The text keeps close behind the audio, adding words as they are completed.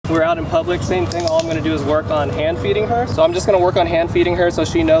we're out in public, same thing. All I'm gonna do is work on hand feeding her. So I'm just gonna work on hand feeding her so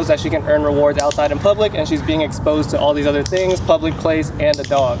she knows that she can earn rewards outside in public and she's being exposed to all these other things, public place and a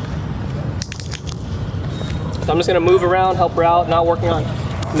dog. So I'm just gonna move around, help her out, not working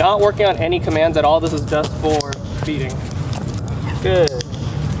on any commands at all. This is just for feeding. Good.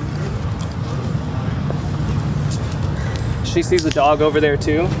 She sees the dog over there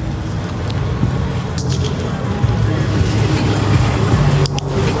too.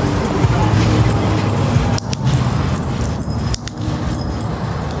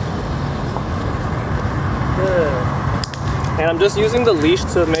 And I'm just using the leash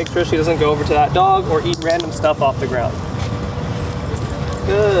to make sure she doesn't go over to that dog or eat random stuff off the ground.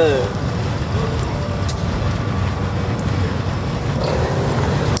 Good.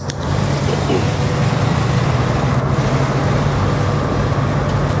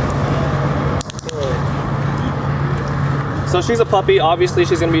 So she's a puppy, obviously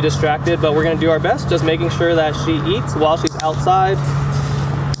she's gonna be distracted, but we're gonna do our best, just making sure that she eats while she's outside.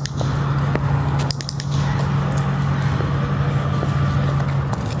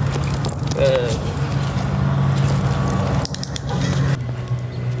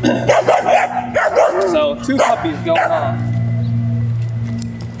 So 2 puppies going off.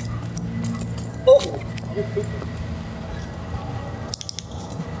 Oh.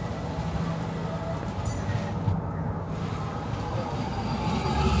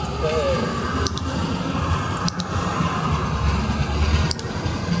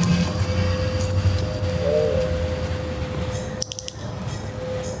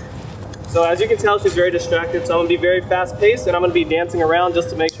 So as you can tell, she's very distracted, so I'm gonna be very fast paced and I'm gonna be dancing around just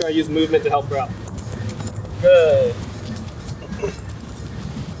to make sure I use movement to help her out. Good.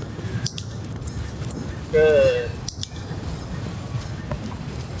 Good.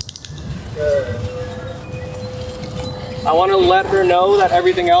 Good. I want to let her know that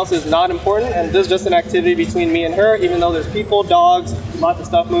everything else is not important and this is just an activity between me and her, even though there's people, dogs, lots of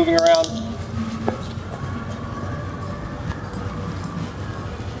stuff moving around.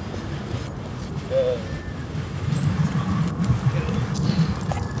 Good.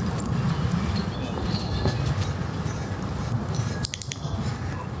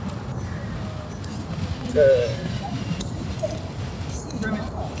 Good.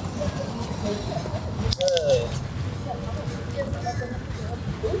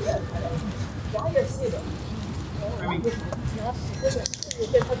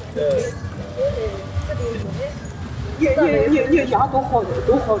越牙都好点，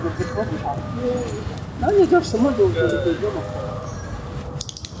都好点，不超不差。那你这什么都这么好。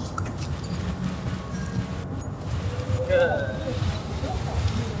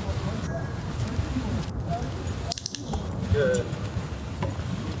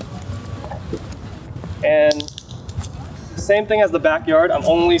And same thing as the backyard, I'm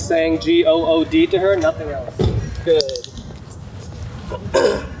only saying G-O-O-D to her, nothing else. Good.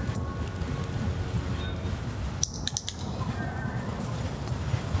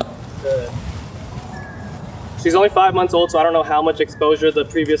 Good. She's only 5 months old, so I don't know how much exposure the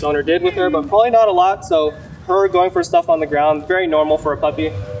previous owner did with her, but probably not a lot, so her going for stuff on the ground, very normal for a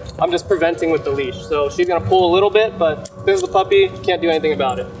puppy. I'm just preventing with the leash. So she's gonna pull a little bit, but this is a puppy, can't do anything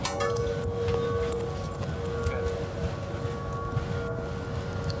about it.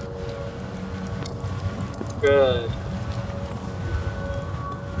 Good.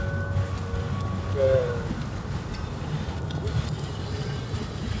 Good.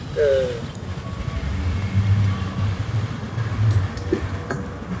 Good.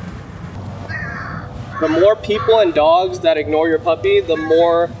 The more people and dogs that ignore your puppy, the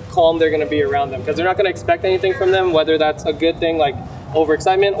more calm they're going to be around them because they're not going to expect anything from them, whether that's a good thing like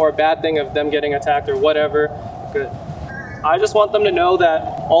overexcitement or a bad thing of them getting attacked or whatever. Good. I just want them to know that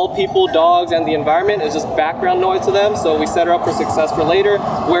all people, dogs, and the environment is just background noise to them, so we set her up for success for later,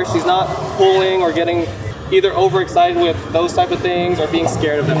 where she's not pulling or getting either overexcited with those type of things or being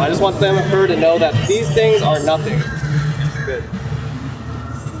scared of them. I just want her to know that these things are nothing. Good.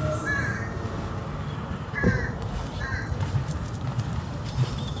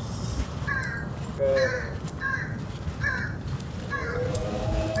 Good.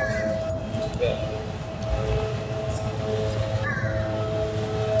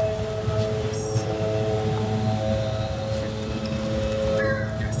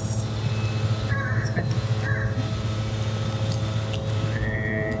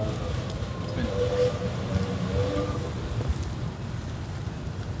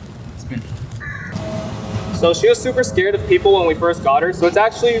 So she was super scared of people when we first got her, so it's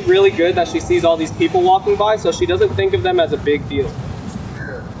actually really good that she sees all these people walking by, so she doesn't think of them as a big deal.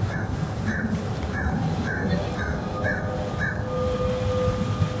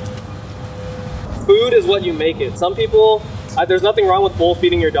 Food is what you make it. Some people, there's nothing wrong with bowl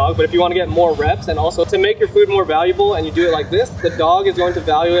feeding your dog, but if you want to get more reps and also to make your food more valuable and you do it like this, the dog is going to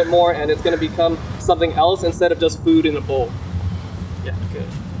value it more and it's going to become something else instead of just food in a bowl. Yeah, good.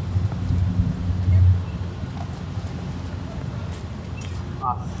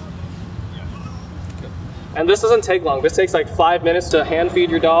 And this doesn't take long. This takes like 5 minutes to hand feed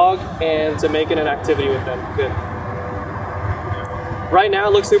your dog and to make it an activity with them. Good. Right now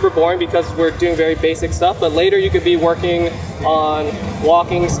it looks super boring because we're doing very basic stuff, but later you could be working on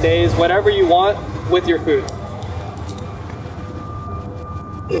walking, stays, whatever you want with your food.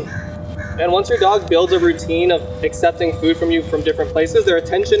 And once your dog builds a routine of accepting food from you from different places, their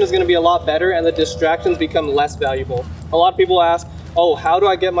attention is going to be a lot better and the distractions become less valuable. A lot of people ask, oh, how do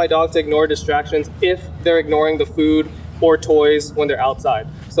I get my dog to ignore distractions if they're ignoring the food or toys when they're outside?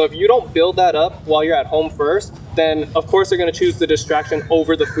 So if you don't build that up while you're at home first, then of course they're going to choose the distraction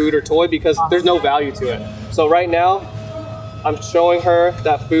over the food or toy because there's no value to it. So right now, I'm showing her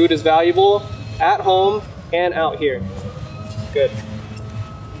that food is valuable at home and out here. Good.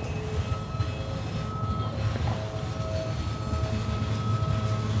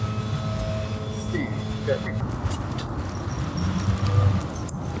 Good.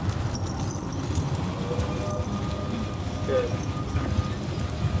 Good.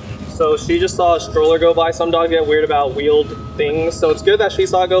 So she just saw a stroller go by. Some dogs get weird about wheeled things. So it's good that she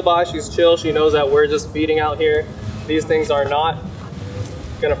saw it go by. She's chill. She knows that we're just feeding out here. These things are not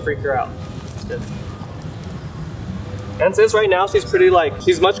gonna freak her out. It's good. And since right now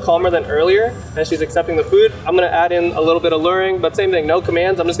she's much calmer than earlier and she's accepting the food, I'm gonna add in a little bit of luring, but same thing, no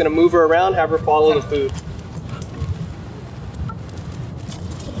commands. I'm just gonna move her around, have her follow the food.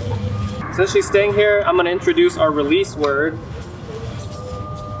 Since she's staying here, I'm gonna introduce our release word.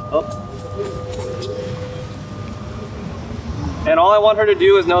 Oh. And all I want her to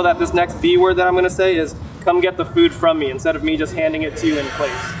do is know that this next B word that I'm gonna say is come get the food from me instead of me just handing it to you in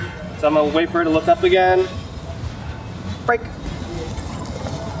place. So I'm gonna wait for her to look up again. Break.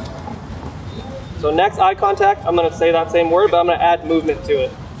 So next eye contact, I'm gonna say that same word, but I'm gonna add movement to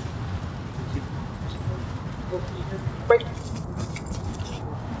it. Break.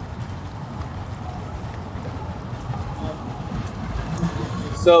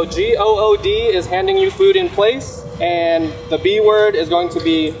 So G-O-O-D is handing you food in place, and the B word is going to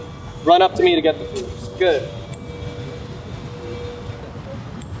be run up to me to get the food. Good.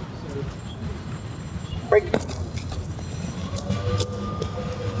 Break.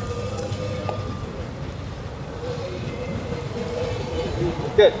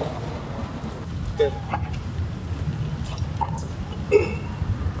 Good. Good.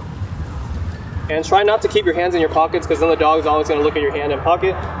 And try not to keep your hands in your pockets because then the dog's always going to look at your hand and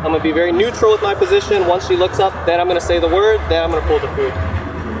pocket. I'm going to be very neutral with my position. Once she looks up, then I'm going to say the word, then I'm going to pull the food.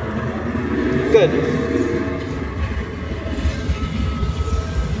 Good.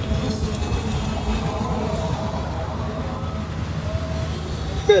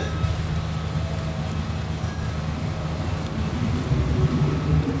 Good.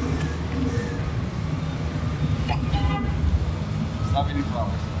 Stop eating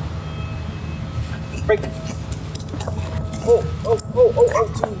flowers. Break.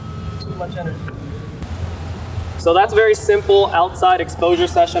 Too much energy. So that's a very simple outside exposure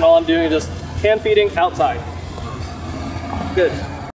session. All I'm doing is just hand feeding outside. Good.